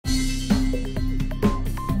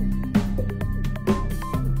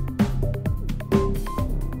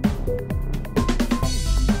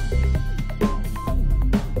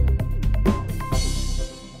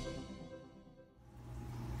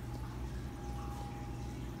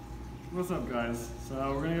What's up, guys? So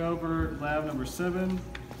we're going to go over lab number 7,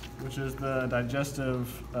 which is the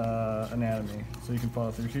digestive anatomy. So you can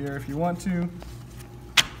follow through here if you want to.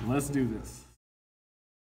 Let's do this.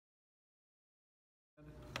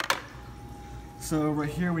 So right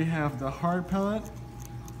here we have the hard palate.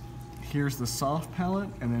 Here's the soft palate,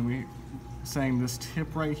 and then saying this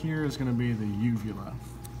tip right here is going to be the uvula.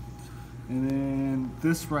 And then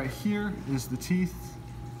this right here is the teeth.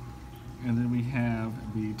 And then we have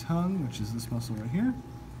the tongue, which is this muscle right here.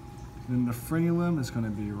 Then the frenulum is going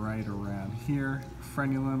to be right around here.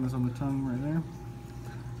 Frenulum is on the tongue right there.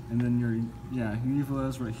 And then your uvula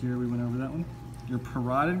is right here. We went over that one. Your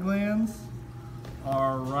parotid glands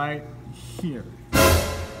are right here.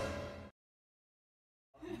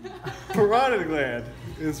 Parotid gland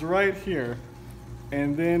is right here.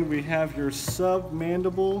 And then we have your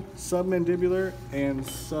submandible, submandibular, and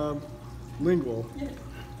sublingual.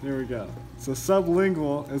 There we go. So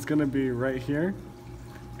sublingual is going to be right here,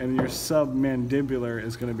 and your submandibular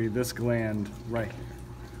is going to be this gland right here.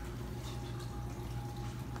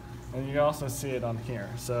 And you also see it on here.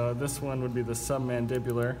 So this one would be the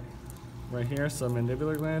submandibular right here,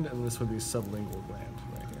 submandibular gland, and this would be sublingual gland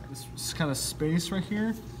right here. This kind of space right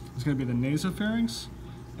here is going to be the nasopharynx,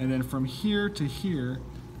 and then from here to here,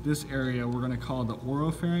 this area we're going to call the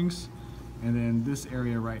oropharynx, and then this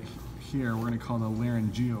area right here we're going to call the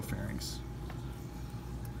laryngopharynx.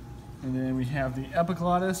 And then we have the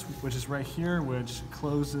epiglottis, which is right here, which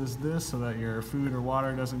closes this so that your food or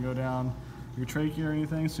water doesn't go down your trachea or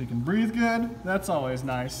anything, so you can breathe good. That's always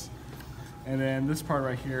nice. And then this part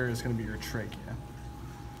right here is going to be your trachea.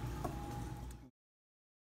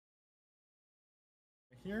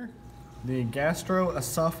 Here, the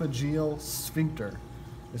gastroesophageal sphincter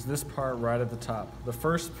is this part right at the top. The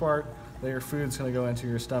first part that your food's going to go into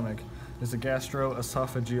your stomach is the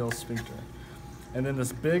gastroesophageal sphincter. And then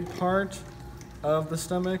this big part of the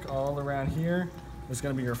stomach all around here is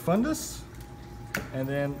going to be your fundus. And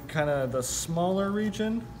then kind of the smaller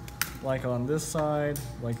region, like on this side,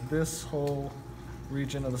 like this whole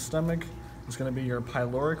region of the stomach, is going to be your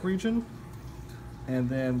pyloric region. And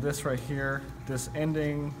then this right here, this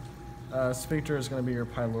ending sphincter is going to be your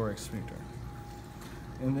pyloric sphincter.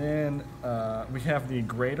 And then we have the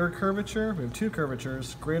greater curvature. We have two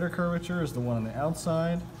curvatures. Greater curvature is the one on the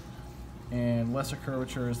outside, and lesser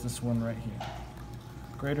curvature is this one right here.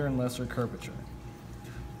 Greater and lesser curvature.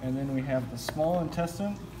 And then we have the small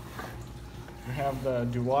intestine. We have the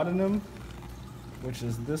duodenum, which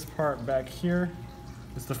is this part back here.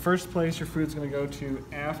 It's the first place your food's going to go to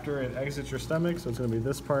after it exits your stomach, so it's going to be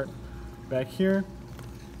this part back here.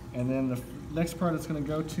 And then the next part it's going to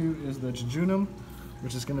go to is the jejunum,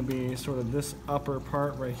 which is going to be sort of this upper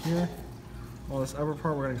part right here. Well, this upper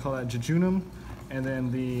part, we're going to call that jejunum. And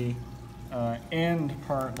then the end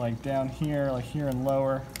part, like down here, like here and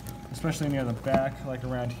lower, especially near the back, like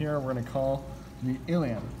around here, we're going to call the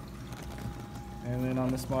ileum. And then on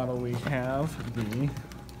this model, we have the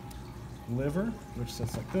liver, which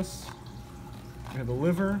sits like this. We have the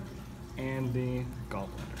liver and the gallbladder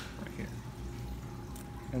right here.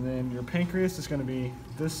 And then your pancreas is going to be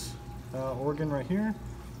this organ right here,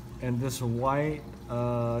 and this white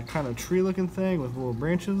kind of tree-looking thing with little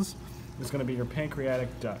branches is going to be your pancreatic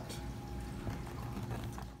duct.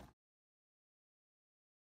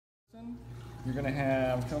 You're going to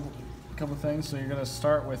have a couple things. So you're going to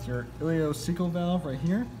start with your ileocecal valve right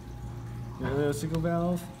here, your ileocecal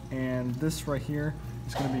valve, and this right here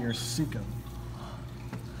is going to be your cecum.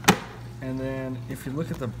 And then if you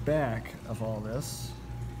look at the back of all this,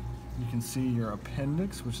 you can see your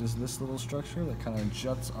appendix, which is this little structure that kind of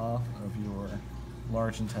juts off of your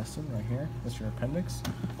large intestine right here. That's your appendix.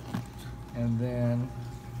 And then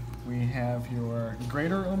we have your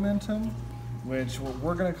greater omentum, which what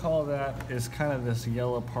we're going to call that is kind of this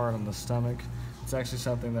yellow part on the stomach. It's actually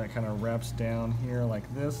something that kind of wraps down here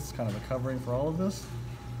like this. It's kind of a covering for all of this,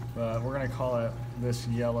 but we're going to call it this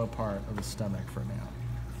yellow part of the stomach for now.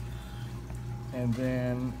 And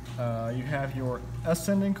then you have your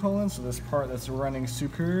ascending colon, so this part that's running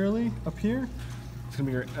superiorly up here, it's going to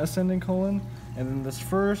be your ascending colon. And then this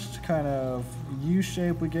first kind of U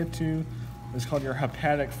shape we get to is called your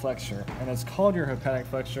hepatic flexure. And it's called your hepatic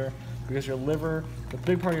flexure because your liver, the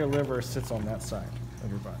big part of your liver, sits on that side of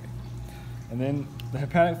your body. And then the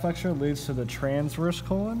hepatic flexure leads to the transverse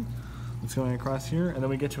colon. It's going across here. And then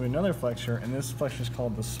we get to another flexure, and this flexure is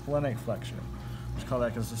called the splenic flexure. We call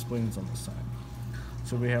that because the spleen's on this side.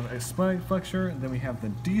 So we have a splenic flexure, and then we have the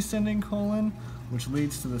descending colon, which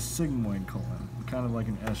leads to the sigmoid colon, kind of like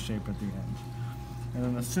an S shape at the end. And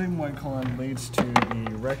then the sigmoid colon leads to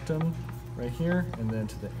the rectum right here, and then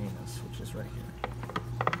to the anus, which is right here.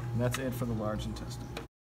 And that's it for the large intestine.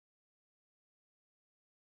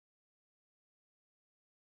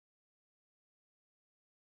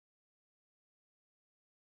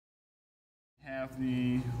 Have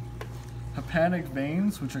the hepatic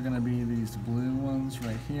veins, which are going to be these blue ones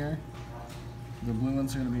right here. The blue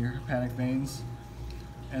ones are going to be your hepatic veins.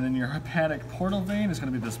 And then your hepatic portal vein is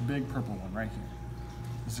going to be this big purple one right here.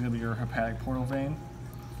 This is going to be your hepatic portal vein.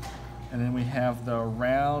 And then we have the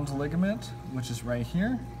round ligament, which is right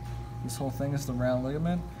here. This whole thing is the round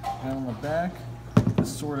ligament. And on the back,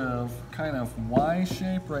 this sort of kind of Y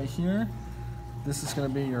shape right here. This is going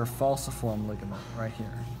to be your falciform ligament right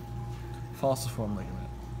here. Falciform ligament.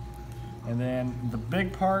 And then the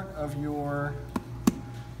big part of your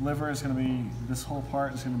liver is going to be, this whole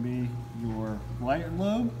part is going to be your right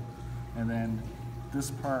lobe, and then this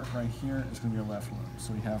part right here is going to be your left lobe.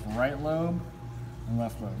 So we have right lobe and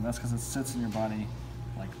left lobe, and that's because it sits in your body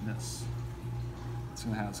like this. That's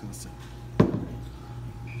how it's going to sit.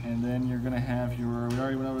 And then you're going to have your, we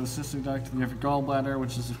already went over the cystic duct, you have your gallbladder,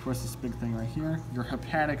 which is of course this big thing right here. Your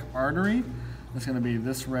hepatic artery is going to be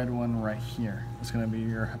this red one right here. It's going to be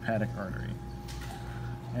your hepatic artery.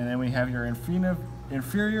 And then we have your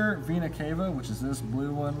inferior vena cava, which is this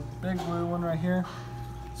blue one, big blue one right here.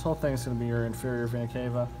 This whole thing is going to be your inferior vena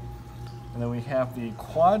cava. And then we have the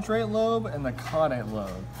quadrate lobe and the caudate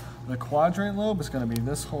lobe. The quadrate lobe is going to be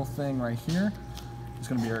this whole thing right here. It's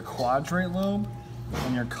going to be your quadrate lobe.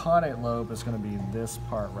 And your caudate lobe is going to be this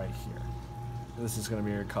part right here. This is going to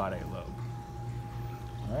be your caudate lobe.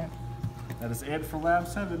 All right. That is it for Lab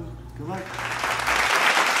 7. Good luck.